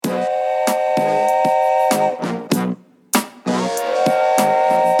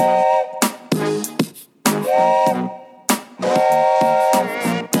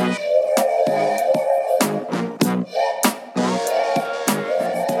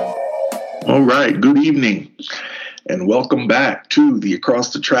All right. Good evening and welcome back to the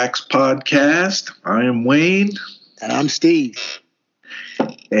Across the Tracks podcast. I am Wayne. And I'm Steve.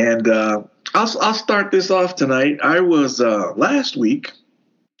 And I'll start this off tonight. I was last week.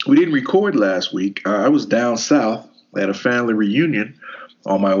 We didn't record last week. I was down south at a family reunion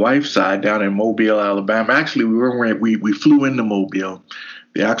on my wife's side down in Mobile, Alabama. Actually, we flew into Mobile.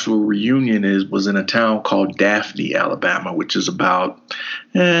 The actual reunion was in a town called Daphne, Alabama, which is about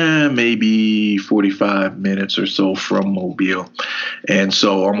maybe 45 minutes or so from Mobile. And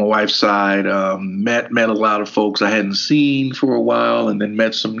so on my wife's side, met a lot of folks I hadn't seen for a while, and then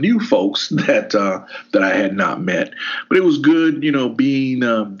met some new folks that I had not met. But it was good, being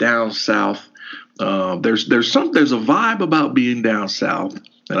down south. There's a vibe about being down south,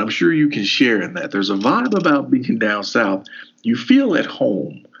 and I'm sure you can share in that. There's a vibe about being down south. You feel at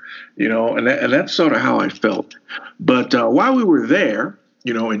home, and that's sort of how I felt. But while we were there,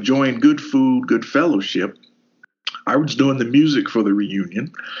 enjoying good food, good fellowship, I was doing the music for the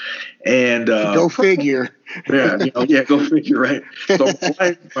reunion. And go figure. Yeah, go figure, right? So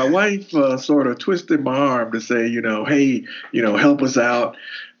my wife sort of twisted my arm to say, hey, help us out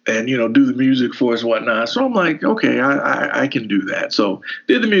and, do the music for us and whatnot. So I'm like, okay, I can do that. So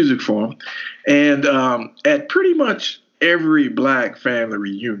did the music for him. And at pretty much every Black family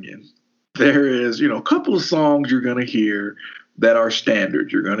reunion, there is, a couple of songs you're going to hear that are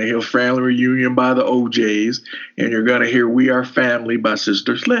standard. You're going to hear Family Reunion by the OJs, and you're going to hear We Are Family by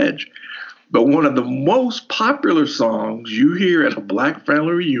Sister Sledge. But one of the most popular songs you hear at a Black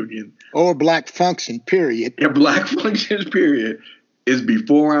family reunion, or Black function, period. Yeah, Black functions, period, is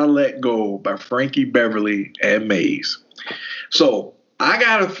Before I Let Go by Frankie Beverly and Maze. So I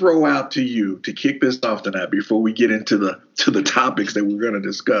got to throw out to you to kick this off tonight before we get into the topics that we're going to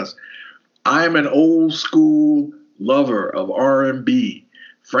discuss. I am an old school lover of R&B.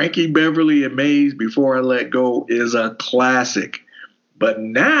 Frankie Beverly and Maze, Before I Let Go, is a classic. But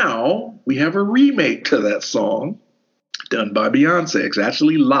now we have a remake to that song done by Beyonce. It's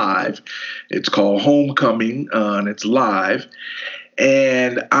actually live. It's called Homecoming, and it's live.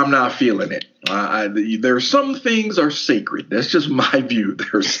 And I'm not feeling it. There's some things are sacred. That's just my view.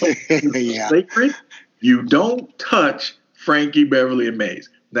 There's some things are sacred. You don't touch Frankie Beverly and Maze.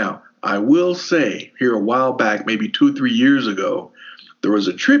 Now, I will say here a while back, maybe 2 or 3 years ago, there was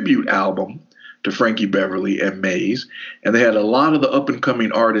a tribute album to Frankie Beverly and Maze, and they had a lot of the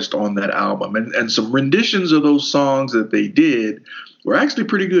up-and-coming artists on that album. And some renditions of those songs that they did were actually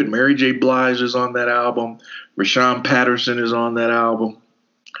pretty good. Mary J. Blige is on that album. Rashawn Patterson is on that album.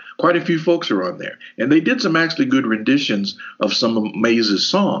 Quite a few folks are on there. And they did some actually good renditions of some of Maze's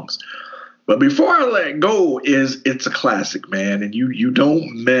songs. But Before I Let Go it's a classic, man. And you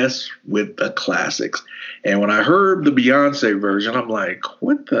don't mess with the classics. And when I heard the Beyonce version, I'm like,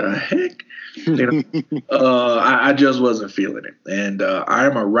 what the heck? I just wasn't feeling it. And I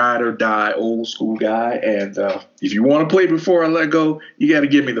am a ride or die old school guy. And if you want to play Before I Let Go, you got to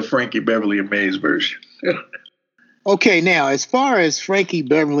give me the Frankie Beverly and Maze version. Okay, now, as far as Frankie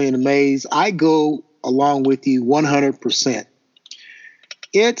Beverly and the Maze, I go along with you 100%.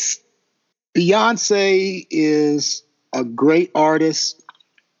 Beyonce is a great artist.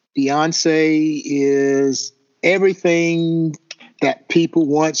 Beyonce is everything that people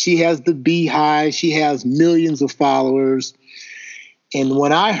want. She has the Beehive. She has millions of followers. And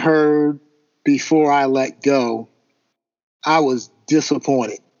when I heard Before I Let Go, I was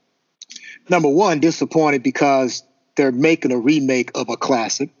disappointed. Number one, disappointed because they're making a remake of a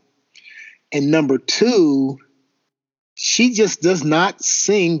classic. And number two, she just does not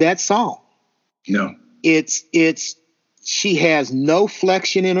sing that song. No. She has no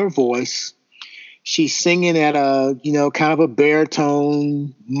flexion in her voice. She's singing at a, kind of a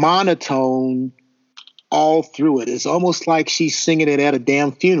baritone, monotone all through it. It's almost like she's singing it at a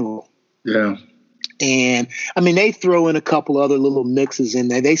damn funeral. Yeah. And they throw in a couple other little mixes in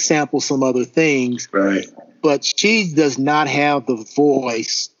there. They sample some other things. Right. But she does not have the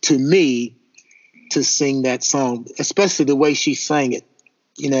voice, to me, to sing that song, especially the way she sang it.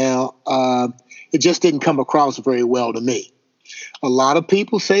 It just didn't come across very well to me. A lot of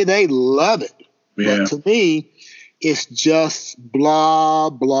people say they love it. Yeah. But to me, it's just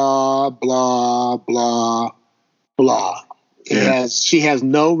blah, blah, blah, blah, blah. She has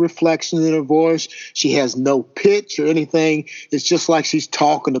no reflection in her voice. She has no pitch or anything. It's just like she's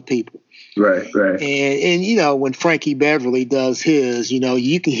talking to people. Right. And when Frankie Beverly does his,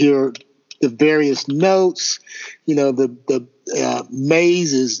 you can hear the various notes. The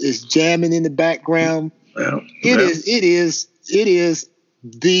Maze is jamming in the background. Well, It is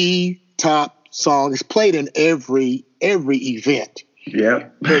the top song. It's played in every event. Yeah.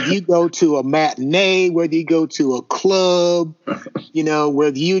 Whether you go to a matinee, whether you go to a club,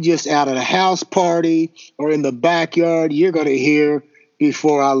 whether you just out at a house party or in the backyard, you're going to hear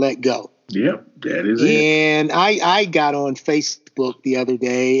Before I Let Go. Yep, that is it. And I got on Facebook the other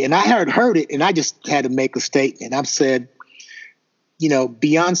day and I heard it and I just had to make a statement. I've said,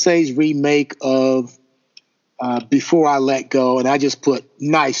 Beyonce's remake of Before I Let Go, and I just put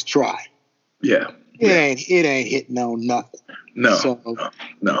nice try. Yeah. It ain't hitting on nothing. No.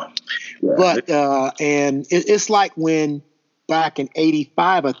 Yeah. But and it's like when back in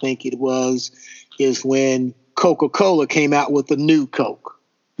 '85, I think it was, is when Coca-Cola came out with the new Coke.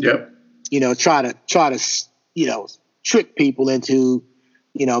 Yep. Try to trick people into,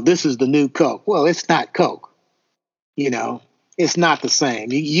 this is the new Coke. Well, it's not Coke. It's not the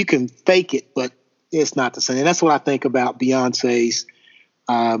same. You can fake it, but it's not the same. And that's what I think about Beyonce's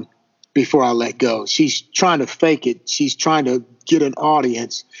Before I Let Go. She's trying to fake it. She's trying to get an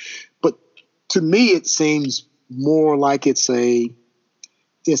audience. But to me, it seems more like they're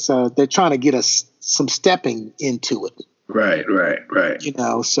trying to get us some stepping into it. Right.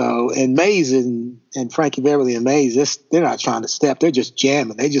 So, and Maze and Frankie Beverly and Maze, they're not trying to step. They're just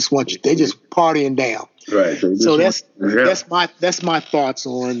jamming. They just want you. They're just partying down. Right. So that's my thoughts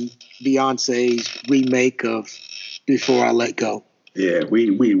on Beyonce's remake of Before I Let Go. Yeah, we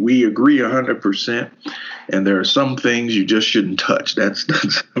agree 100%, and there are some things you just shouldn't touch. That's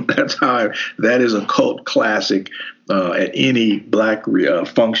how that is a cult classic at any black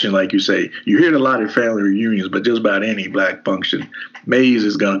function, like you say. You hear it a lot at family reunions, but just about any black function, Maze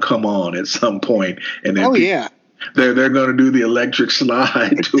is going to come on at some point, and then they're going to do the electric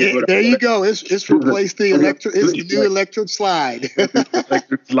slide. There you go. It's replaced the electric. It's the new electric slide.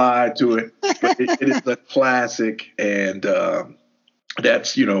 Electric slide to it, but it is a classic, and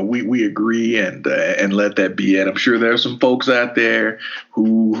that's we agree and let that be it. I'm sure there are some folks out there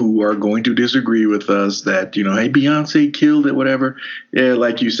who are going to disagree with us that hey, Beyonce killed it, whatever. Yeah,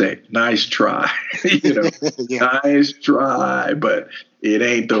 like you say, nice try. Nice try, but it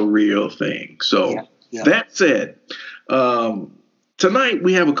ain't the real thing. So that said, tonight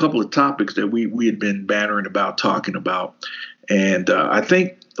we have a couple of topics that we had been bantering about, talking about, and I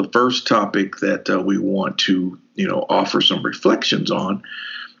think the first topic that we want to offer some reflections on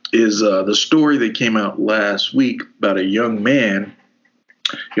is the story that came out last week about a young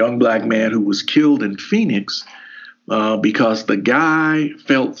black man who was killed in Phoenix because the guy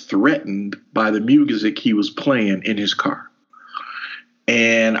felt threatened by the music he was playing in his car.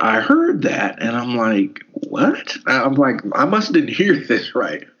 And I heard that and I'm like, what? I'm like, I must didn't hear this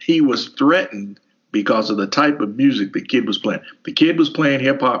right. He was threatened because of the type of music the kid was playing. The kid was playing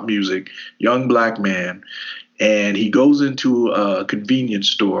hip hop music, young black man, and he goes into a convenience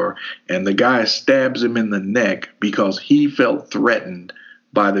store and the guy stabs him in the neck because he felt threatened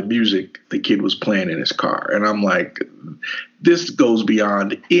by the music the kid was playing in his car. And I'm like, this goes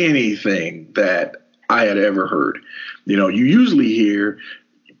beyond anything that I had ever heard. You usually hear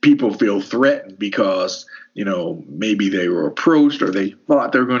people feel threatened because maybe they were approached or they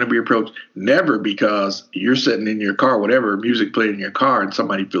thought they were going to be approached. Never because you're sitting in your car, whatever music playing in your car, and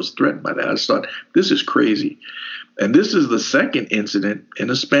somebody feels threatened by that. I just thought, this is crazy. And this is the second incident in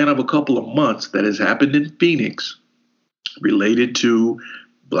a span of a couple of months that has happened in Phoenix related to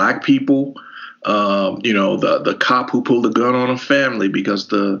black people. The cop who pulled a gun on a family because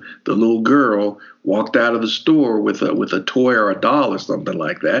the little girl walked out of the store with a toy or a doll or something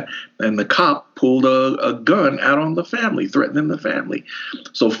like that, and the cop pulled a gun out on the family, threatening the family.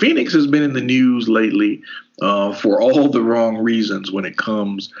 So Phoenix has been in the news lately for all the wrong reasons when it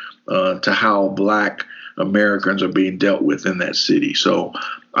comes to how black Americans are being dealt with in that city. So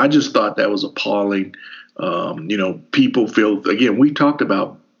I just thought that was appalling. People feel, again, we talked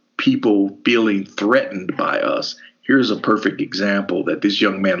about people feeling threatened by us. Here's a perfect example that this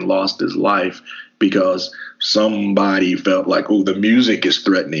young man lost his life because somebody felt like, oh, the music is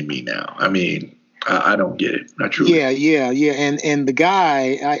threatening me now. I mean, I don't get it. Not true. Yeah. And the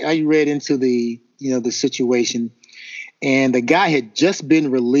guy, I read into the situation, and the guy had just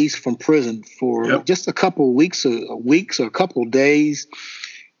been released from prison for just a couple of weeks or a couple of days.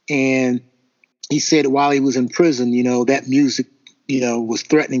 And he said while he was in prison, that music was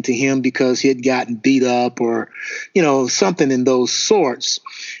threatening to him because he had gotten beat up or, something in those sorts.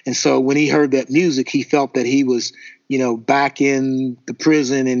 And so when he heard that music, he felt that he was, back in the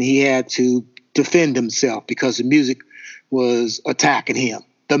prison and he had to defend himself because the music was attacking him.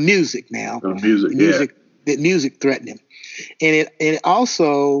 The music threatened him. And it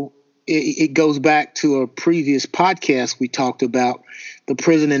also, it goes back to a previous podcast we talked about the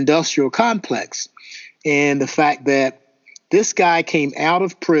prison industrial complex and the fact that This guy came out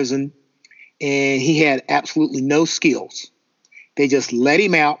of prison and he had absolutely no skills. They just let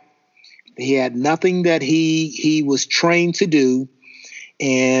him out. He had nothing that he was trained to do,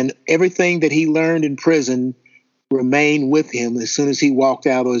 and everything that he learned in prison remained with him as soon as he walked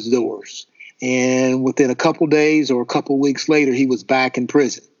out of his doors. And within a couple days or a couple weeks later, he was back in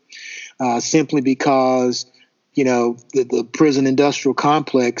prison, simply because, the prison industrial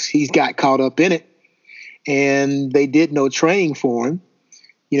complex, he's got caught up in it, and they did no training for him.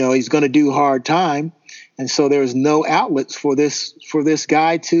 He's going to do hard time, and so there's no outlets for this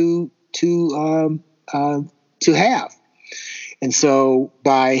guy to have. And so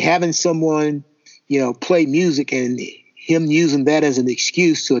by having someone, play music and him using that as an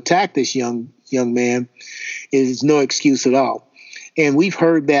excuse to attack this young man is no excuse at all. And we've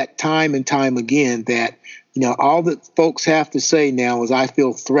heard that time and time again, that, all that folks have to say now is, I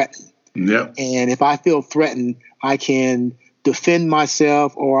feel threatened. Yeah. And if I feel threatened, I can defend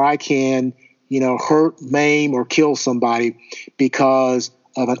myself, or I can, hurt, maim, or kill somebody because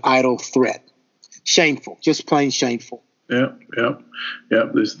of an idle threat. Shameful, just plain shameful. Yeah.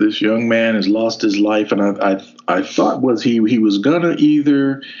 This young man has lost his life, and I thought he was gonna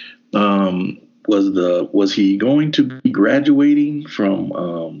either was he going to be graduating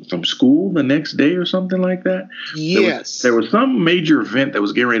from school the next day or something like that? Yes, there was some major event that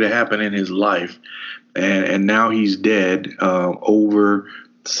was getting ready to happen in his life, and now he's dead over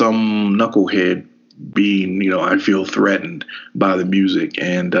some knucklehead being, I feel threatened by the music.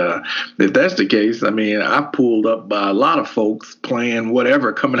 And if that's the case, I pulled up by a lot of folks playing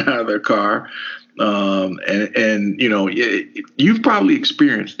whatever coming out of their car. You've probably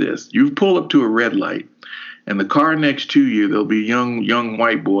experienced this. You've pulled up to a red light, and the car next to you, there'll be a young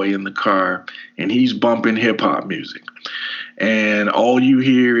white boy in the car, and he's bumping hip hop music. And all you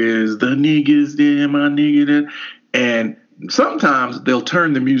hear is the niggas there, my nigga there. And sometimes they'll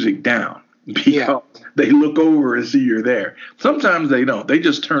turn the music down because they look over and see you're there. Sometimes they don't. They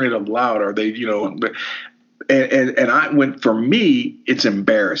just turn it up loud, or they, for me, it's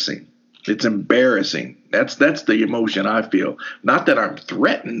embarrassing. It's embarrassing. That's the emotion I feel. Not that I'm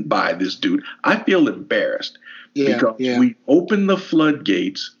threatened by this dude. I feel embarrassed because we open the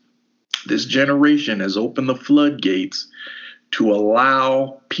floodgates. This generation has opened the floodgates to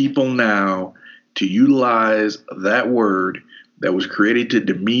allow people now to utilize that word that was created to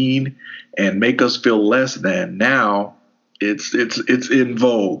demean and make us feel less than. Now it's in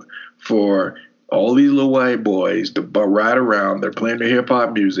vogue for all these little white boys to ride around. They're playing their hip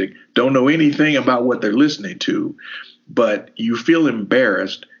hop music, don't know anything about what they're listening to, but you feel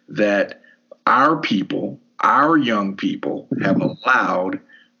embarrassed that our people, our young people, have allowed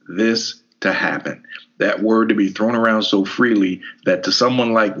this to happen. That word to be thrown around so freely that to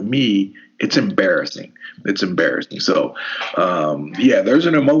someone like me, it's embarrassing. It's embarrassing. So, there's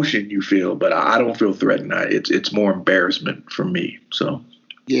an emotion you feel, but I don't feel threatened. It's more embarrassment for me. So,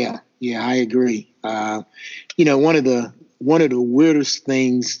 yeah, I agree. One of the weirdest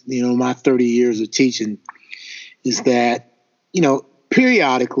things, my 30 years of teaching is that,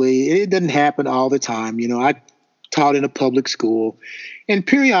 periodically, it doesn't happen all the time. I taught in a public school, and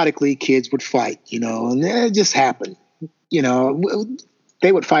periodically kids would fight, and it just happened.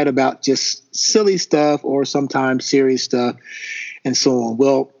 They would fight about just silly stuff or sometimes serious stuff and so on.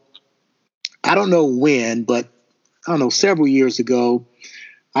 Well, I don't know when, but several years ago,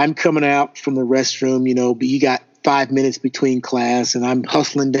 I'm coming out from the restroom, but you got 5 minutes between class, and I'm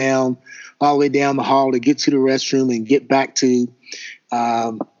hustling down all the way down the hall to get to the restroom and get back to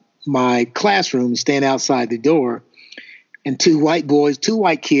my classroom and stand outside the door. And two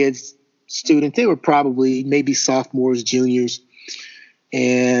white kids, students, they were probably maybe sophomores, juniors,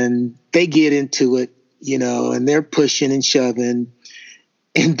 and they get into it, and they're pushing and shoving.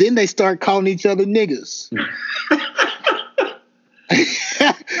 And then they start calling each other niggas.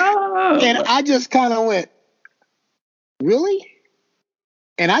 And I just kind of went, really?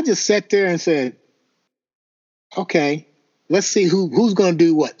 And I just sat there and said, okay, let's see who's going to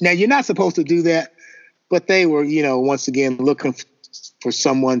do what. Now, you're not supposed to do that, but they were, once again, looking for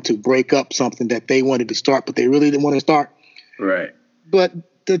someone to break up something that they wanted to start, but they really didn't want to start. Right. But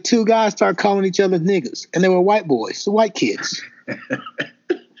the two guys started calling each other niggas, and they were white boys, the white kids.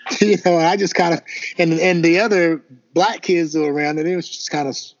 And I just kind of, and the other black kids that were around, and they just kind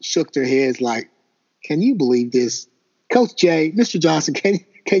of shook their heads like, can you believe this? Coach J, Mr. Johnson, can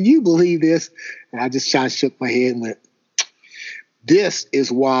you believe this? And I just kind of shook my head and went, this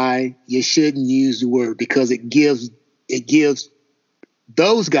is why you shouldn't use the word, because it gives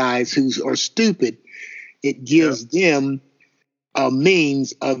those guys who are stupid, it gives them a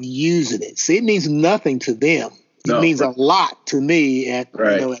means of using it. See, it means nothing to them. It means a lot to me. At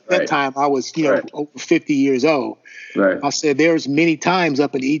that time, I was over 50 years old. Right. I said there's many times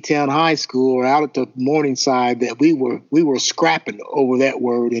up at E-Town High School or out at the Morningside that we were scrapping over that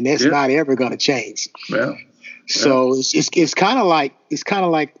word, and that's not ever going to change. Yeah. So it's kind of like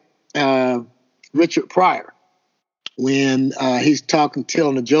Richard Pryor when he's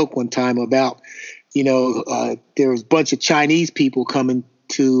telling a joke one time about there was a bunch of Chinese people coming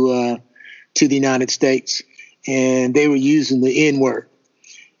to the United States, and they were using the N-word.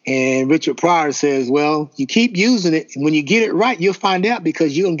 And Richard Pryor says, well, you keep using it, and when you get it right, you'll find out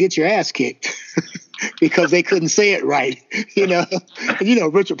because you're going to get your ass kicked because they couldn't say it right,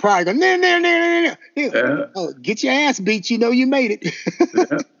 And, Richard Pryor goes, no. Oh, get your ass beat, you made it.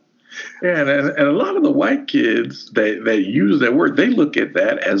 Yeah, and a lot of the white kids that use that word, they look at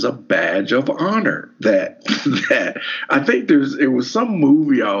that as a badge of honor. That I think it was some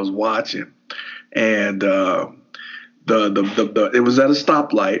movie I was watching, and it was at a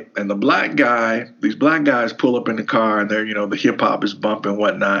stoplight, and these black guys pull up in the car, and they're the hip hop is bumping and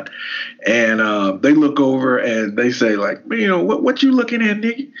whatnot, and they look over and they say like, what you looking at,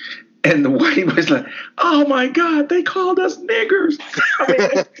 nigga? And the white was like, oh my God, they called us niggers. I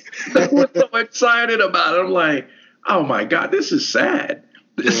mean, they were so excited about it. I'm like, oh my God, this is sad.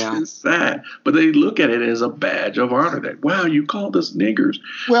 This is sad. But they look at it as a badge of honor that, wow, you called us niggers.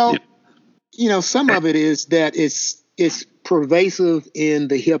 Well, some of it is that it's pervasive in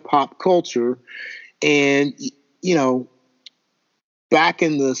the hip hop culture. And, back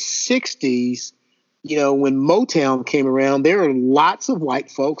in the 60s, when Motown came around, there were lots of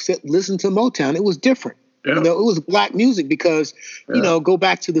white folks that listened to Motown. It was different. Yeah. It was black music because, go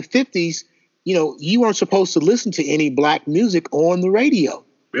back to the 50s, you weren't supposed to listen to any black music on the radio.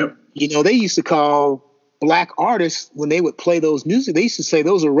 Yep. They used to call black artists, when they would play those music, they used to say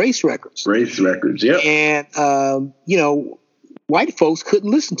those are race records. Race records, yeah. And, white folks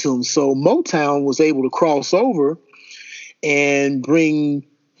couldn't listen to them. So Motown was able to cross over and bring,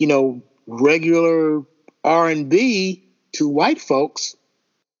 regular R&B to white folks.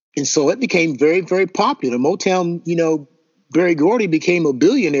 And so it became very, very popular. Motown, Berry Gordy became a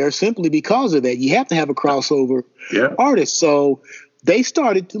billionaire simply because of that. You have to have a crossover artist. So they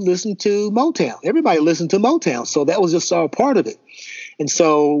started to listen to Motown. Everybody listened to Motown. So that was just all part of it. And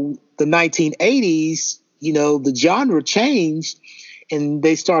so the 1980s, the genre changed and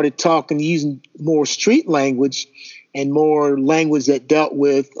they started using more street language and more language that dealt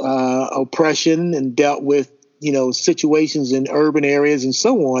with oppression and dealt with, situations in urban areas and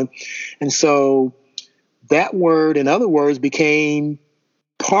so on. And so that word and other words became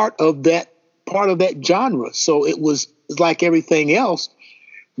part of that genre. So it's like everything else.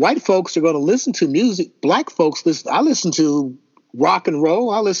 White folks are going to listen to music. Black folks I listen to rock and roll.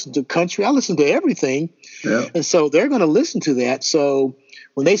 I listen to country. I listen to everything. Yeah. And so they're going to listen to that. So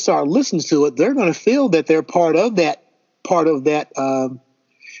when they start listening to it, they're going to feel that they're part of that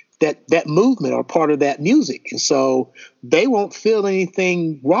movement or part of that music. And so they won't feel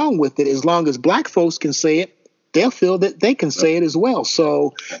anything wrong with it. As long as black folks can say it, they'll feel that they can say it as well.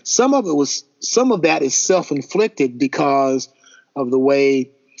 So some of that is self-inflicted because of the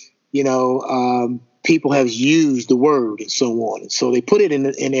way, people have used the word and so on. And so they put it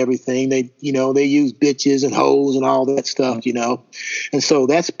in everything. They use bitches and hoes and all that stuff, And so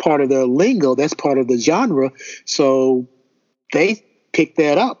that's part of their lingo. That's part of the genre. So they pick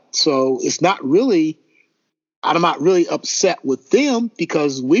that up. So I'm not really upset with them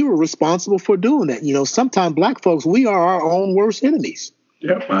because we were responsible for doing that. Sometimes black folks, we are our own worst enemies.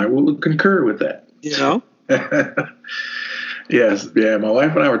 Yep, I will concur with that. Yes, yeah. My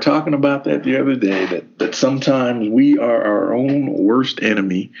wife and I were talking about that the other day, that sometimes we are our own worst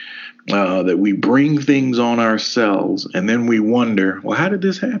enemy, that we bring things on ourselves, and then we wonder, well, how did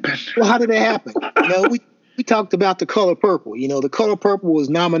this happen? Well, how did it happen? We talked about The Color Purple. The Color Purple was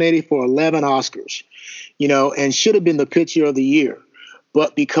nominated for 11 Oscars, and should have been the picture of the year.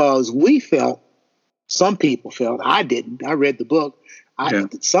 But because some people felt, I didn't, I read the book,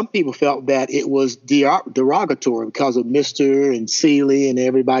 some people felt that it was derogatory because of Mr. and Celie and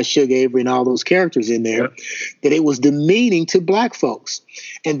everybody, Sugar Avery and all those characters in there, that it was demeaning to black folks.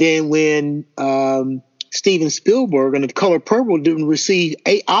 And then when Steven Spielberg and The Color Purple didn't receive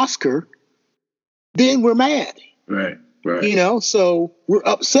an Oscar, then we're mad. Right. So we're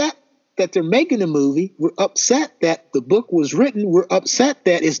upset that they're making a movie. We're upset that the book was written. We're upset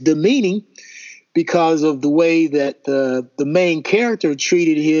that it's demeaning because of the way that the main character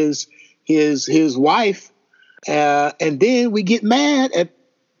treated his wife, and then we get mad at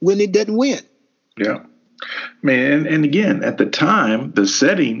when it doesn't win. Yeah, Man, and again, at the time, the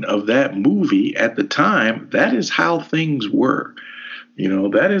setting of that movie, at the time, that is how things were.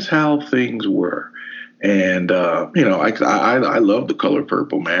 That is how things were. And I love The Color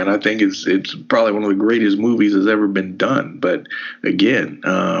Purple, man. I think it's probably one of the greatest movies that's ever been done. But again,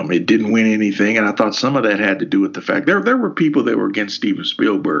 it didn't win anything, and I thought some of that had to do with the fact there were people that were against Steven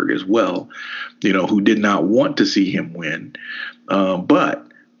Spielberg as well, who did not want to see him win. But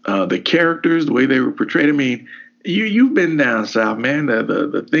the characters, the way they were portrayed, I mean, you've been down south, man.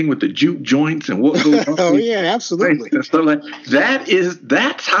 The thing with the juke joints and what goes on. Oh yeah, absolutely. And stuff like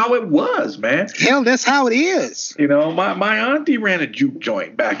that's how it was, man. Hell, that's how it is. My auntie ran a juke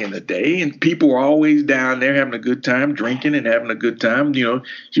joint back in the day, and people were always down there having a good time, drinking and having a good time.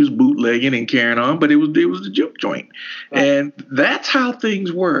 She was bootlegging and carrying on, but it was the juke joint, right. And that's how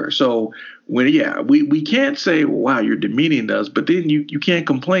things were. So we can't say, well, wow, you're demeaning us, but then you can't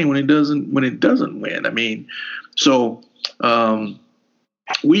complain when it doesn't win. I mean, so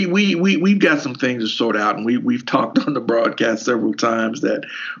we've got some things to sort out, and we've talked on the broadcast several times that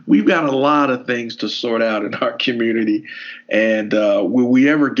we've got a lot of things to sort out in our community, and will we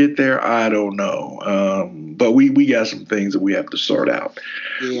ever get there? I don't know, but we got some things that we have to sort out.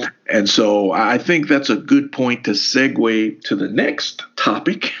 Yeah. And so I think that's a good point to segue to the next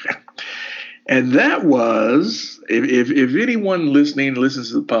topic. And that was, if anyone listens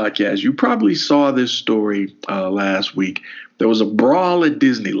to the podcast, you probably saw this story last week. There was a brawl at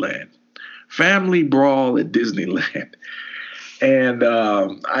Disneyland, family brawl at Disneyland. And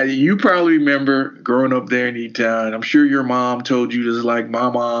you probably remember growing up there in E-Town. I'm sure your mom told you, just like my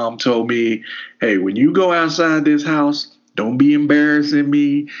mom told me, hey, when you go outside this house, don't be embarrassing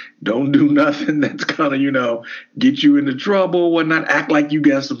me. Don't do nothing that's gonna, get you into trouble, whatnot. Act like you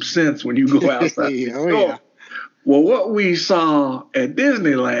got some sense when you go outside. Yeah. Well, what we saw at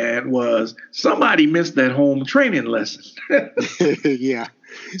Disneyland was somebody missed that home training lesson. Yeah.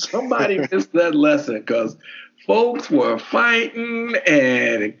 Somebody missed that lesson because folks were fighting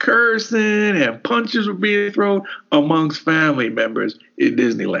and cursing and punches were being thrown amongst family members in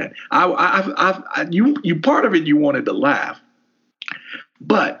Disneyland. You part of it, you wanted to laugh,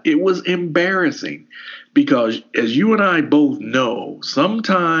 but it was embarrassing because, as you and I both know,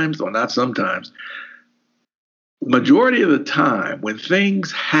 majority of the time when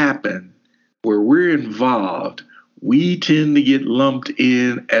things happen where we're involved, we tend to get lumped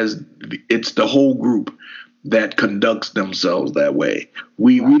in as it's the whole group that conducts themselves that way.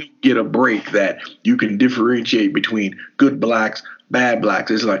 We don't get a break that you can differentiate between good blacks, bad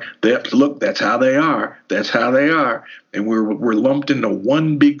blacks. It's like, look, that's how they are. That's how they are. And we're lumped into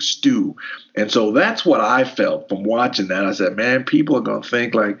one big stew. And so that's what I felt from watching that. I said, man, people are going to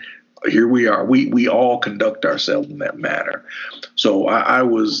think like, here we are. We all conduct ourselves in that manner. So I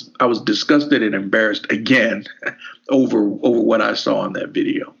was disgusted and embarrassed again over what I saw in that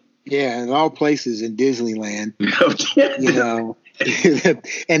video. Yeah, in all places in Disneyland,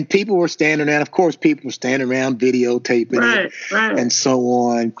 and people were standing around. Of course, people were standing around videotaping it and so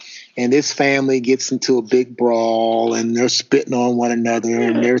on. And this family gets into a big brawl, and they're spitting on one another,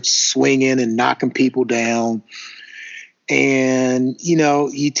 and they're swinging and knocking people down. And,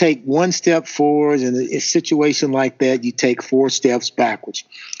 you take one step forward in a situation like that, you take 4 steps backwards.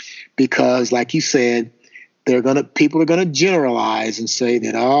 Because, like you said, people are gonna generalize and say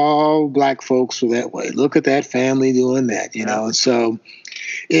that all black folks are that way. Look at that family doing that, And so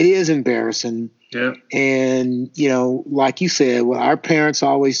it is embarrassing. Yeah. And, like you said, my parents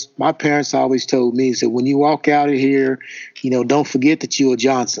always told me, said, when you walk out of here, don't forget that you're a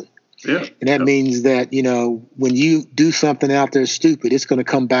Johnson. Yeah. And that means that, when you do something out there stupid, it's going to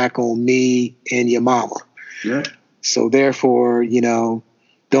come back on me and your mama. Yeah. So therefore,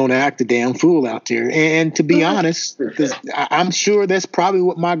 don't act a damn fool out there. And to be honest, I'm sure that's probably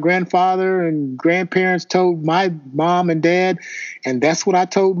what my grandfather and grandparents told my mom and dad. And that's what I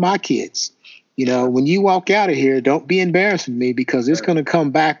told my kids. When you walk out of here, don't be embarrassing me because it's going to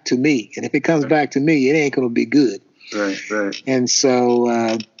come back to me. And if it comes back to me, it ain't going to be good. Right. And so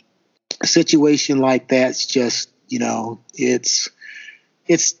a situation like that's just, it's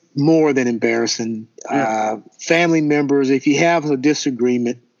more than embarrassing. Yeah. Family members, if you have a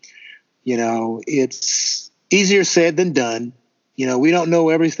disagreement, it's easier said than done. We don't know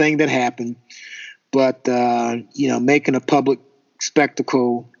everything that happened, but making a public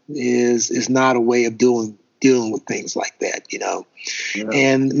spectacle is not a way of dealing with things like that. Yeah.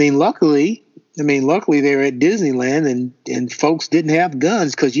 And luckily they're at Disneyland and folks didn't have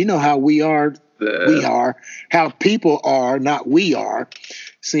guns because how we are, how people are, not we are.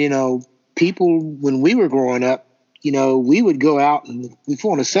 So, people, when we were growing up, we would go out and if we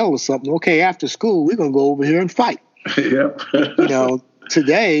want to settle something. Okay, after school, we're going to go over here and fight. Yep.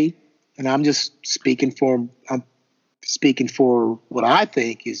 Today, and I'm speaking for what I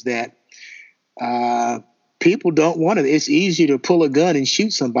think is that people don't want it. It's easier to pull a gun and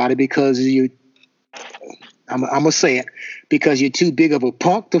shoot somebody because I'm gonna say it, because you're too big of a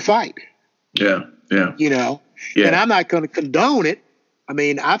punk to fight. Yeah. And I'm not going to condone it. I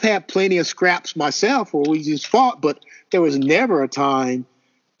mean, I've had plenty of scraps myself where we just fought, but there was never a time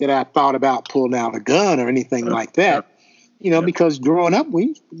that I thought about pulling out a gun or anything like that. Because growing up,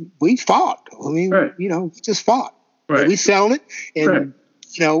 we fought. I mean, just fought. Right. We settled it, and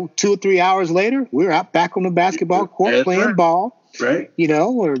 2 or 3 hours later, we're out back on the basketball court playing ball. Right.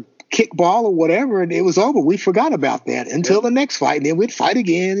 Or kickball or whatever, and it was over. We forgot about that until the next fight, and then we'd fight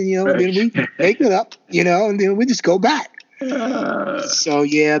again, and then we make it up, and then we just go back. So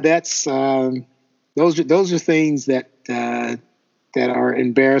that's those are things that are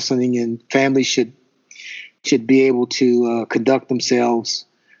embarrassing, and families should be able to conduct themselves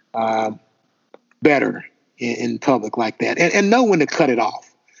better in public like that, and know when to cut it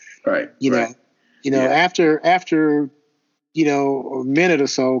off. Right. After a minute or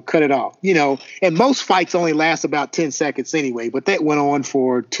so, cut it off. And most fights only last about 10 seconds anyway, but that went on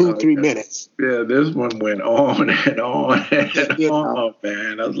for 2-3 minutes. Yeah, this one went on and on and on,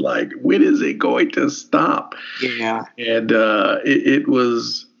 man. I was like, when is it going to stop? Yeah. And it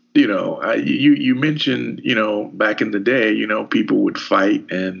was, you mentioned, back in the day, people would fight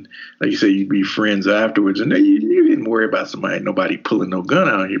and, like you say, you'd be friends afterwards. And you didn't worry about nobody pulling no gun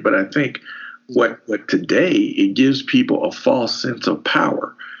out here. But I think what today, it gives people a false sense of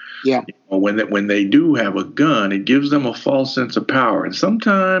power. Yeah. When they do have a gun, it gives them a false sense of power. And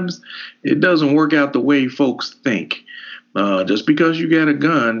sometimes it doesn't work out the way folks think. Just because you got a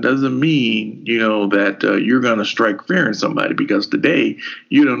gun doesn't mean, that you're going to strike fear in somebody, because today,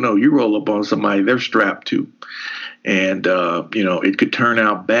 you don't know. You roll up on somebody, they're strapped too. And, it could turn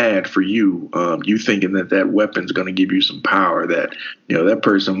out bad for you. You thinking that weapon's going to give you some power, that, that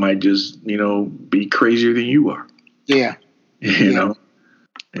person might just, be crazier than you are. Yeah. You know,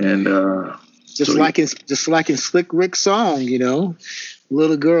 and just like in Slick Rick's song,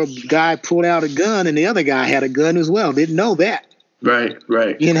 little guy pulled out a gun and the other guy had a gun as well. Didn't know that. Right.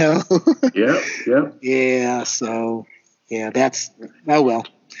 Yeah. Yeah. So that's well.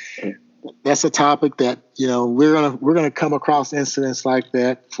 That's a topic that we're gonna come across incidents like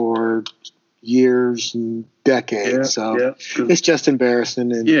that for years and decades. It's just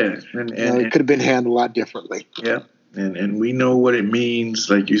embarrassing, and it could have been handled a lot differently. Yeah, and we know what it means.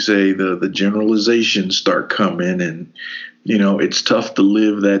 Like you say, the generalizations start coming, and it's tough to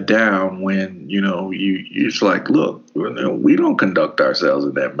live that down when it's like, look, we don't conduct ourselves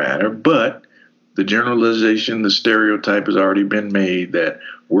in that manner, but the generalization, the stereotype has already been made that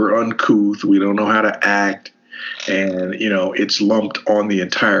we're uncouth, we don't know how to act, and it's lumped on the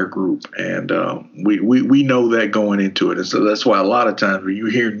entire group, and we know that going into it, and so that's why a lot of times when you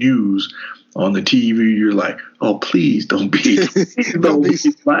hear news on the TV, you're like, oh, please don't be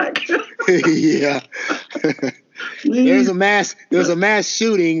black. Yeah. There's a mass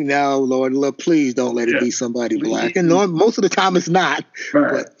shooting now, Lord, please don't let it be somebody black. And most of the time it's not.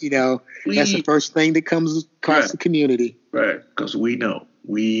 Right. But that's the first thing that comes across the community. Right. Because we know.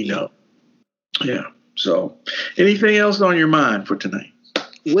 Yeah. So anything else on your mind for tonight?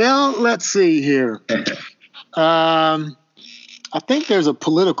 Well, let's see here. I think there's a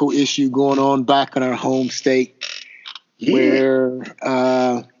political issue going on back in our home state where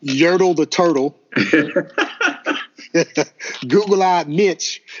Yertle the Turtle, Google-eyed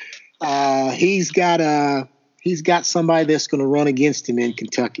Mitch, he's got somebody that's going to run against him in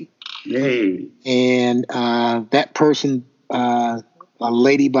Kentucky. Yay! And that person, a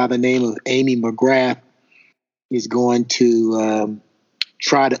lady by the name of Amy McGrath, is going to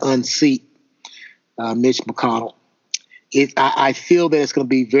try to unseat Mitch McConnell. I feel that it's going to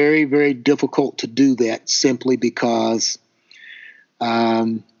be very, very difficult to do that, simply because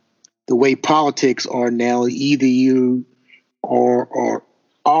the way politics are now, either you are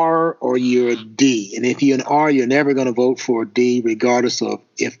R or you're a D. And if you're an R, you're never going to vote for a D, regardless of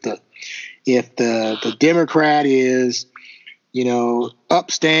if the Democrat is,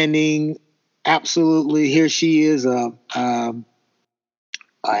 upstanding. Absolutely, here she is, an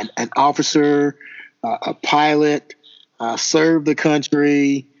officer, a pilot, served the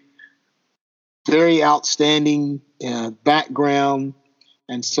country, very outstanding background,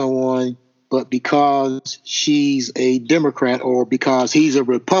 and so on. But because she's a Democrat or because he's a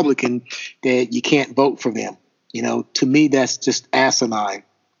Republican, that you can't vote for them. To me, that's just asinine.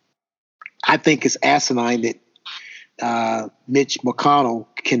 I think it's asinine that Mitch McConnell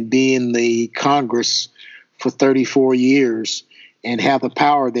can be in the Congress for 34 years and have the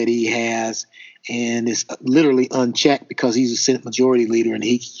power that he has, and is literally unchecked because he's a Senate Majority Leader, and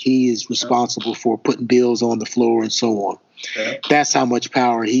he is responsible for putting bills on the floor and so on. Yeah. That's how much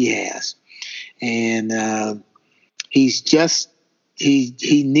power he has, and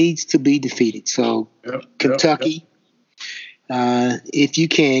he needs to be defeated. So Kentucky, if you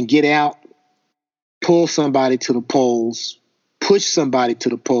can get out, pull somebody to the polls, push somebody to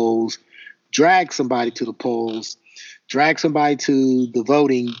the polls, drag somebody to the polls, drag somebody to the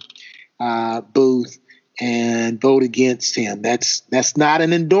voting booth and vote against him. That's not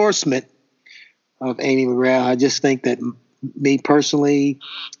an endorsement of Amy McGrath. I just think that, me personally,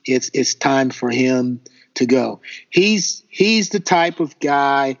 it's time for him to go. He's the type of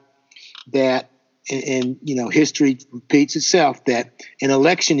guy that, and history repeats itself, that an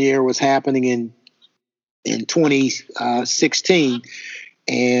election year was happening in 2016,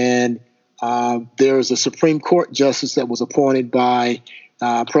 and there was a Supreme Court justice that was appointed by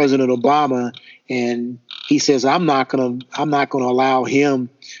President Obama, and he says, I'm not going to allow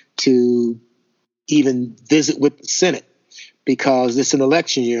him to even visit with the Senate because it's an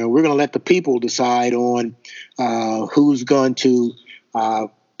election year. We're going to let the people decide on who's going to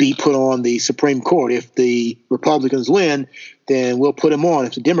be put on the Supreme Court. If the Republicans win, then we'll put him on.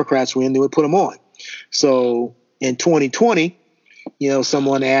 If the Democrats win, then we'll put him on. So in 2020,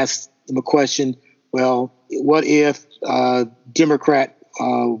 someone asked him a question, well, what if Democrat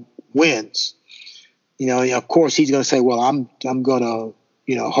wins? Of course he's going to say, well, I'm going to,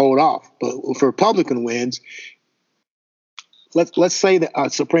 hold off. But if a Republican wins, let's say that a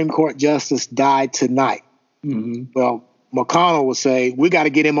Supreme Court justice died tonight. Mm-hmm. Well, McConnell will say, we got to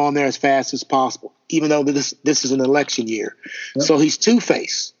get him on there as fast as possible, even though this is an election year. Yep. So he's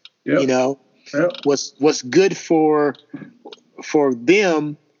two-faced. Yep. Yep. What's good for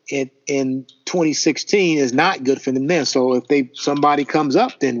them in 2016 is not good for them then. So if somebody comes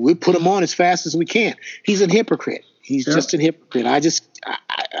up, then we put him on as fast as we can. He's a hypocrite. He's just a hypocrite.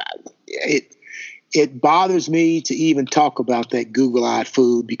 It bothers me to even talk about that Google-eyed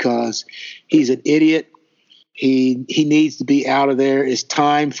food because he's an idiot. He needs to be out of there. It's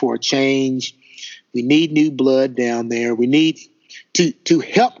time for a change. We need new blood down there. We need to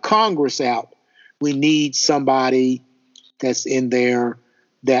help Congress out. We need somebody that's in there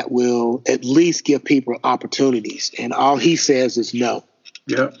that will at least give people opportunities. And all he says is no.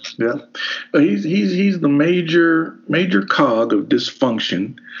 Yeah. He's the major cog of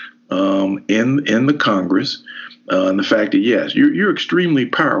dysfunction in the Congress. And the fact that, yes, you're extremely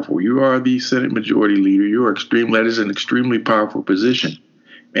powerful. You are the Senate Majority Leader. That is an extremely powerful position.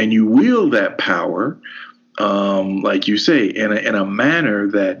 And you wield that power, like you say, in a manner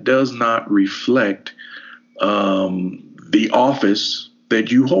that does not reflect the office that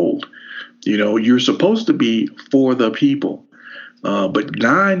you hold. You're supposed to be for the people. But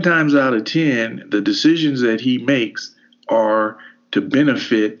 9 times out of 10, the decisions that he makes are to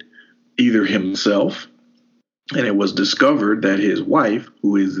benefit either himself. And it was discovered that his wife,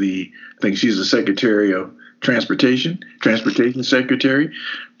 who is I think she's the Secretary of Transportation Secretary,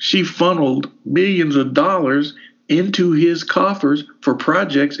 she funneled millions of dollars into his coffers for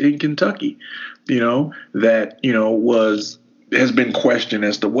projects in Kentucky, that, has been questioned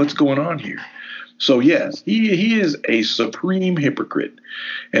as to what's going on here. So, yes, he is a supreme hypocrite.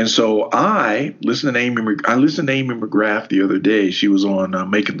 And so I listened to Amy McGrath the other day. She was on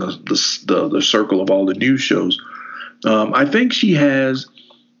making the circle of all the news shows. I think she has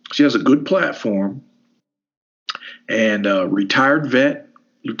a good platform, and retired vet,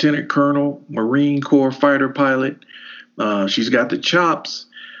 Lieutenant Colonel, Marine Corps fighter pilot. She's got the chops.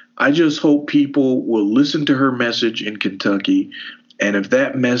 I just hope people will listen to her message in Kentucky. And if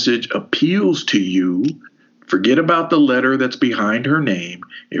that message appeals to you, forget about the letter that's behind her name.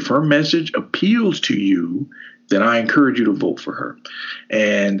 If her message appeals to you, then I encourage you to vote for her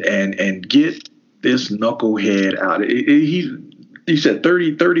and get this knucklehead out. He said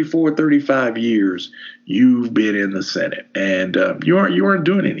 34, 35 years you've been in the Senate, and you aren't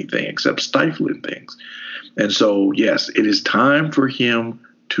doing anything except stifling things. And so, yes, it is time for him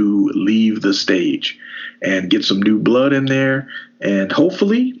to leave the stage and get some new blood in there. And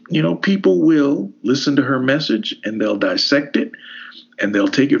hopefully, people will listen to her message and they'll dissect it and they'll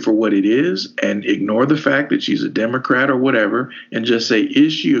take it for what it is and ignore the fact that she's a Democrat or whatever and just say,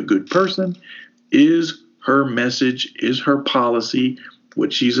 is she a good person? Is her message, is her policy,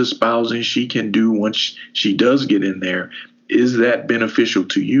 what she's espousing she can do once she does get in there, Is that beneficial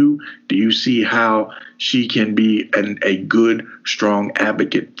to you? Do you see how she can be a good, strong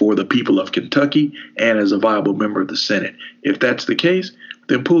advocate for the people of Kentucky and as a viable member of the Senate? If that's the case,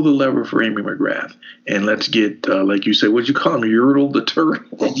 then pull the lever for Amy McGrath. And let's get, like you said, what'd you call him? Yertle the turtle?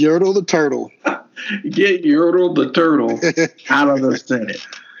 Yertle the turtle. Get Yertle the turtle out of the Senate.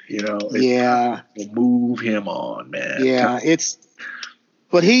 Yeah. Move him on, man. Yeah,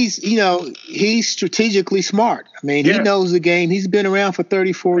 but he's strategically smart. I mean, he knows the game. He's been around for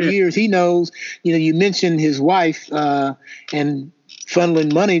 34 years. He knows, you mentioned his wife and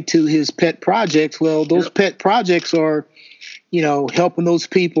funneling money to his pet projects. Well, those pet projects are, helping those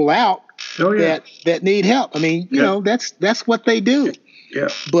people out that need help. I mean, that's what they do. Yeah.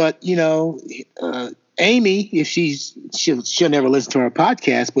 But, Amy, if she'll never listen to our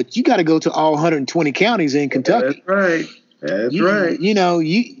podcast, but you got to go to all 120 counties in Kentucky. That's right. That's right. You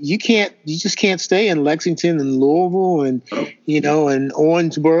just can't stay in Lexington and Louisville and and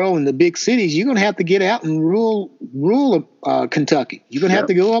Owensboro and the big cities. You're gonna have to get out and rule Kentucky. You're gonna have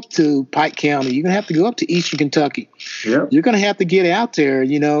to go up to Pike County. You're gonna have to go up to Eastern Kentucky. Yeah. You're gonna have to get out there.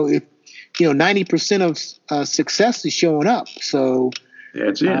 If 90% of success is showing up. So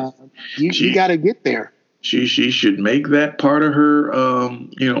that's it. You got to get there. She should make that part of her,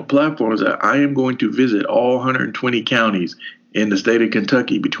 platform. That I am going to visit all 120 counties in the state of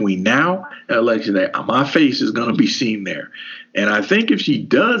Kentucky between now and election day. My face is going to be seen there. And I think if she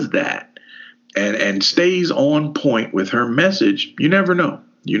does that and stays on point with her message, you never know.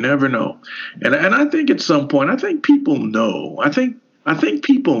 You never know. And I think at some point, I think people know. I think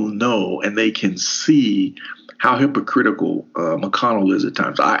people know and they can see how hypocritical McConnell is at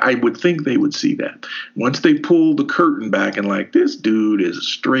times. I would think they would see that. Once they pull the curtain back and like, this dude is a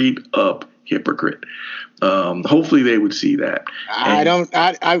straight up hypocrite. Hopefully they would see that.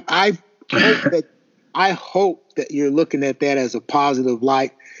 I hope that you're looking at that as a positive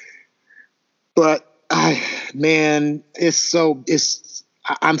light. But I'm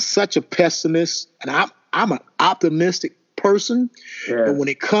such a pessimist, and I'm an optimistic person. Yeah. But when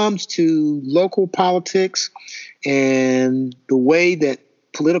it comes to local politics and the way that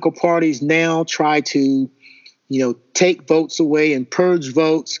political parties now try to, take votes away and purge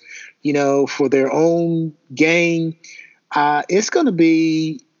votes, for their own gain, it's going to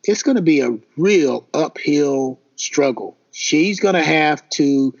be a real uphill struggle. She's going to have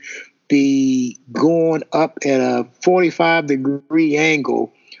to be going up at a 45-degree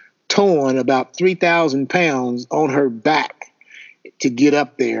angle, towing about 3,000 pounds on her back to get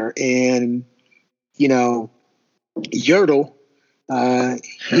up there. And, Yertle,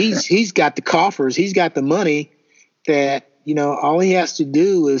 he's got the coffers, he's got the money that, all he has to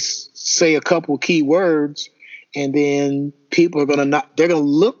do is say a couple key words, and then people are they're going to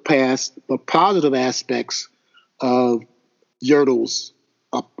look past the positive aspects of Yertle's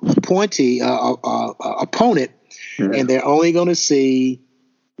opponent, and they're only going to see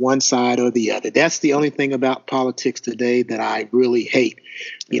one side or the other. That's the only thing about politics today that I really hate.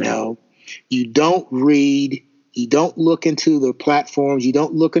 You don't read, you don't look into their platforms, you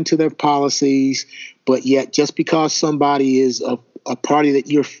don't look into their policies, but yet just because somebody is a party that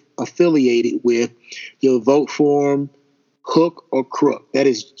you're affiliated with, you'll vote for them, hook or crook. That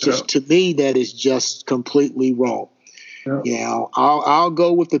is just, to me, that is just completely wrong. Yeah. I'll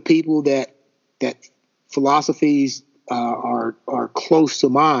go with the people that philosophies are close to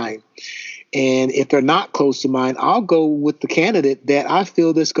mine. And if they're not close to mine, I'll go with the candidate that I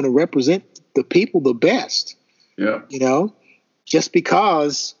feel that's going to represent the people the best. Yeah. Just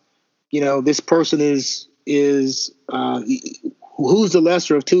because, this person is who's the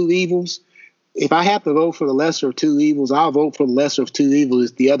lesser of two evils. If I have to vote for the lesser of two evils, I'll vote for the lesser of two evils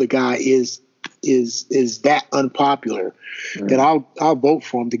if the other guy is that unpopular. Then I'll vote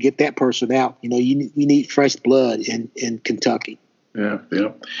for him to get that person out. You need fresh blood in Kentucky. Yeah.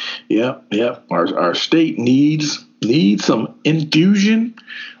 Our state needs some infusion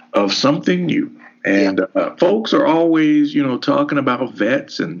of something new. And folks are always, talking about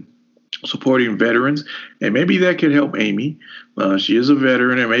vets and supporting veterans, and maybe that could help Amy. She is a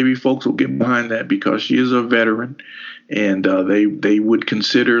veteran, and maybe folks will get behind that because she is a veteran, and they would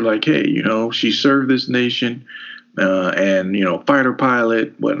consider like, hey, she served this nation, and fighter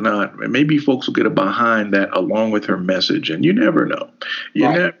pilot, whatnot. And maybe folks will get behind that along with her message, and you never know.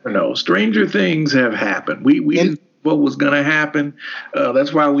 Never know. Stranger things have happened. We didn't know what was going to happen.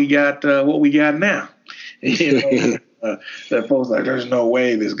 That's why we got what we got now. that folks like, there's no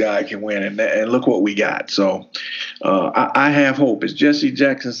way this guy can win, and look what we got. So I have hope. As Jesse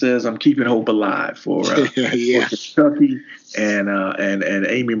Jackson says, I'm keeping hope alive for, for Kentucky and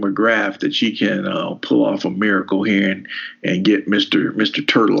Amy McGrath, that she can pull off a miracle here and get Mr.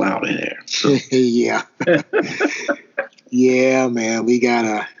 Turtle out of there. So. Yeah. Yeah, man,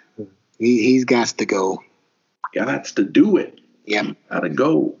 he's got to go. Got to do it. Yeah. Gotta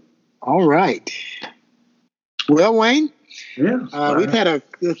go. All right. Well, Wayne, we've had a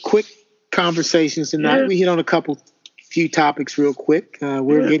quick conversation tonight. We hit on a few topics real quick.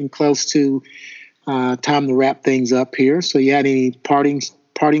 We're getting close to time to wrap things up here. So you had any parting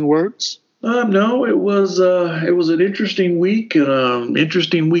words? No, it was an interesting week.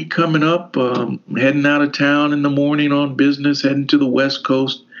 Interesting week coming up. Heading out of town in the morning on business, heading to the West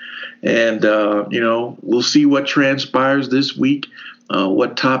Coast. And, we'll see what transpires this week,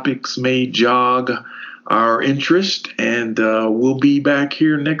 what topics may jog our interest, and we'll be back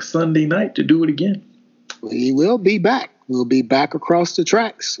here next Sunday night to do it again. We will be back. We'll be back across the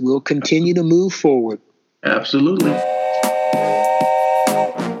tracks. We'll continue to move forward. Absolutely.